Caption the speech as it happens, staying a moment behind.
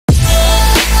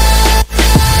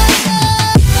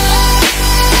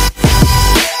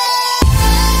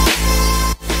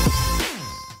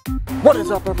What is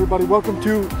up, everybody? Welcome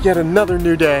to yet another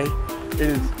new day.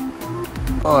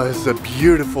 It's a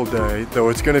beautiful day, though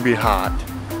it's gonna be hot.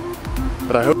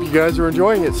 But I hope you guys are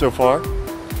enjoying it so far.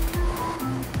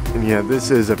 And yeah, this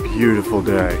is a beautiful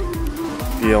day.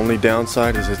 The only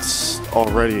downside is it's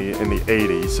already in the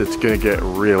 80s. It's gonna get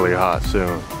really hot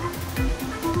soon.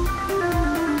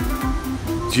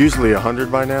 It's usually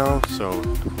 100 by now, so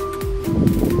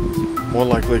more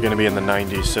likely gonna be in the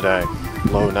 90s today,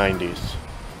 low 90s.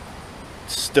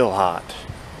 It's still hot.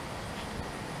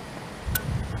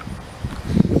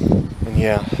 And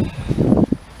yeah,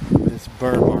 this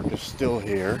burn mark is still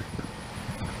here.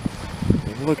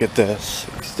 And look at this,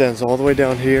 it extends all the way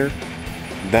down here.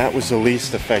 That was the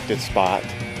least affected spot.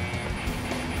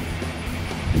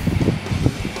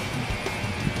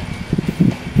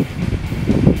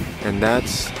 And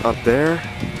that's up there.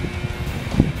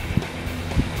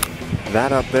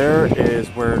 That up there is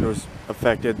where it was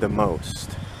affected the most.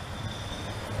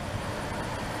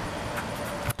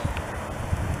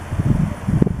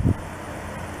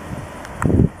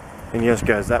 And yes,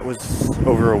 guys, that was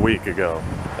over a week ago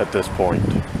at this point.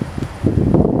 It's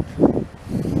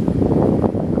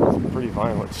a pretty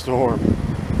violent storm.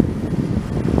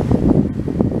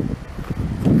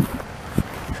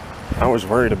 I was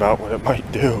worried about what it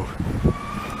might do.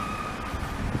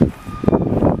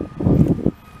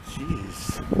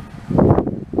 Jeez.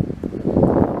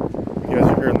 You guys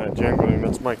are hearing that jangling?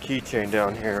 That's my keychain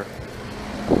down here.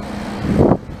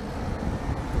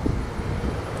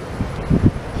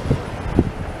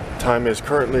 Time is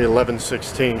currently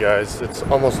 11:16, guys. It's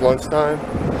almost lunchtime,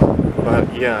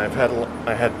 but yeah,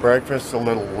 I had breakfast a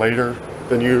little later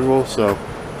than usual, so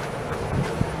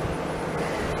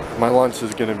my lunch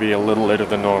is going to be a little later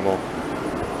than normal.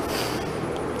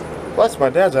 Plus,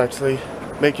 my dad's actually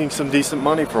making some decent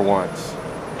money for once.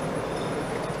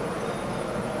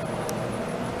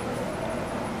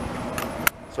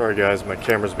 Sorry, guys, my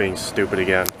camera's being stupid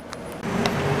again.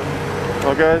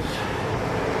 Well, guys,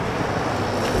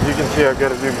 as you can see, I've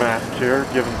got a new mask here,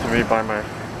 given to me by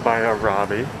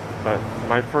Robbie. But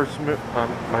my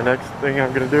next thing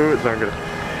I'm gonna do is I'm gonna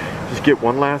just get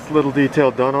one last little detail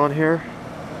done on here.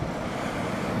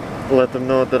 Let them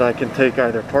know that I can take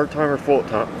either part-time or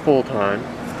full-time.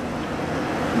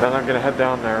 Then I'm gonna head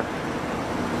down there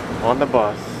on the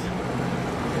bus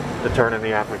to turn in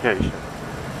the application.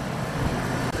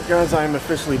 Hey guys, I am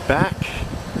officially back.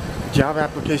 The job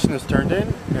application is turned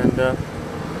in, and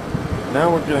now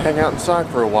we're gonna hang out inside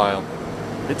for a while.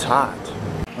 It's hot.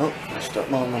 Oh, my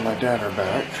stepmom and my dad are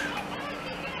back.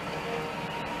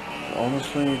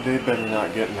 Honestly, they better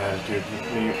not get an attitude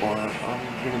with me, or I'm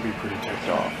gonna be pretty ticked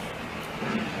off.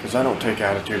 Because I don't take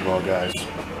attitude well, guys.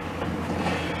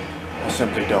 I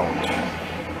simply don't.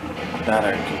 That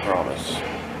I can promise.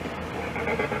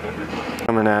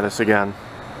 Coming at us again.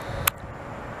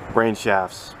 Brain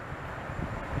shafts.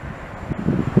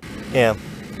 Yeah,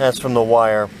 that's from the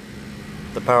wire.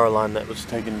 The power line that was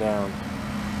taken down.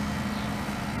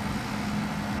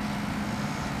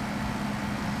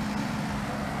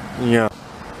 Yeah,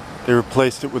 they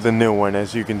replaced it with a new one,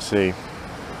 as you can see.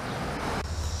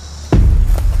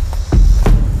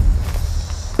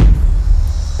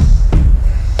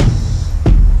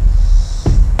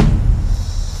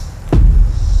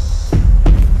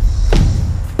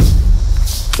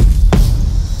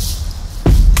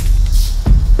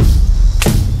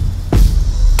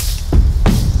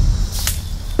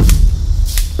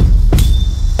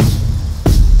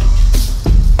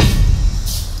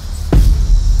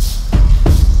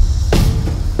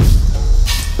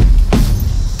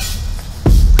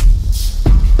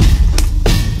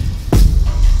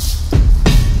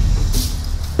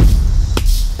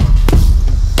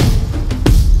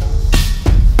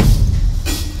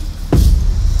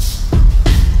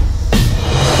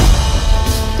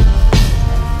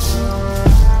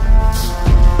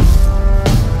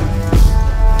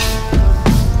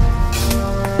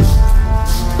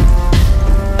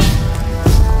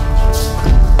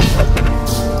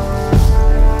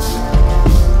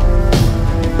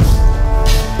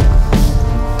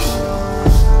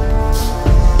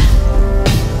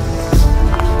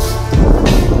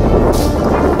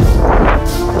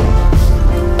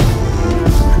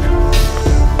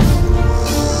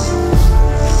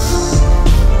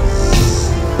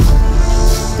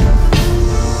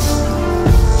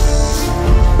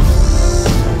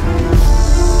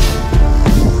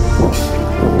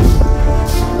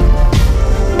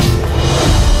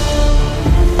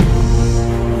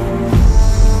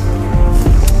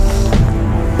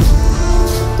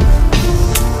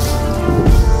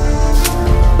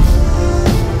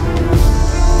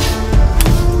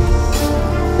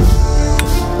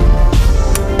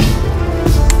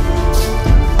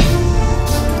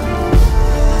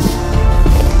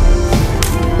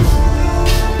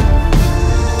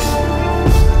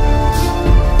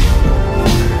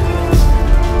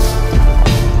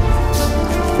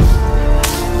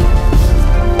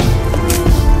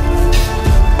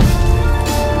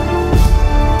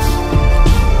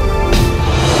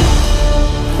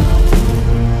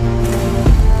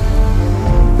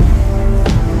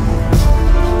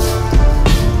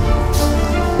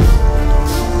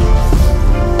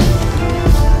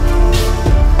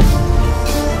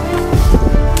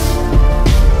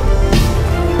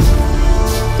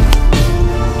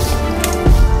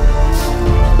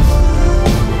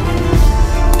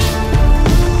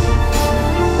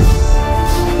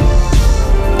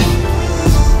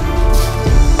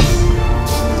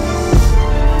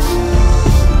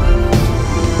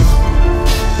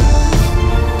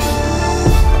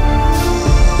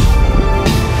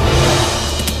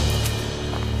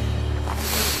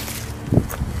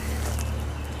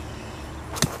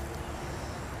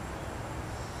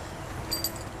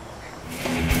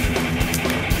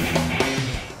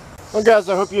 Well guys,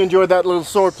 I hope you enjoyed that little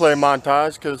swordplay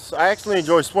montage, because I actually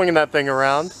enjoy swinging that thing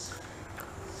around.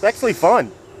 It's actually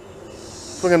fun,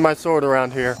 swinging my sword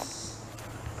around here.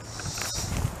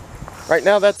 Right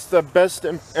now, that's the best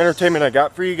entertainment I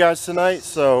got for you guys tonight,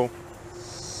 so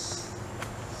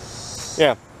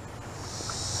yeah.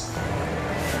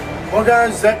 Well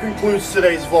guys, that concludes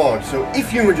today's vlog. So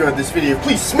if you enjoyed this video,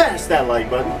 please smash that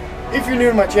like button. If you're new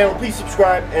to my channel, please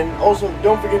subscribe, and also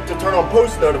don't forget to turn on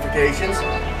post notifications.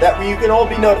 That way you can all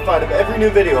be notified of every new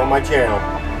video on my channel.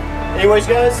 Anyways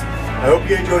guys, I hope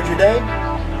you enjoyed your day.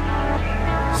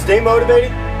 Stay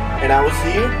motivated, and I will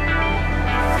see you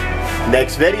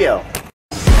next video.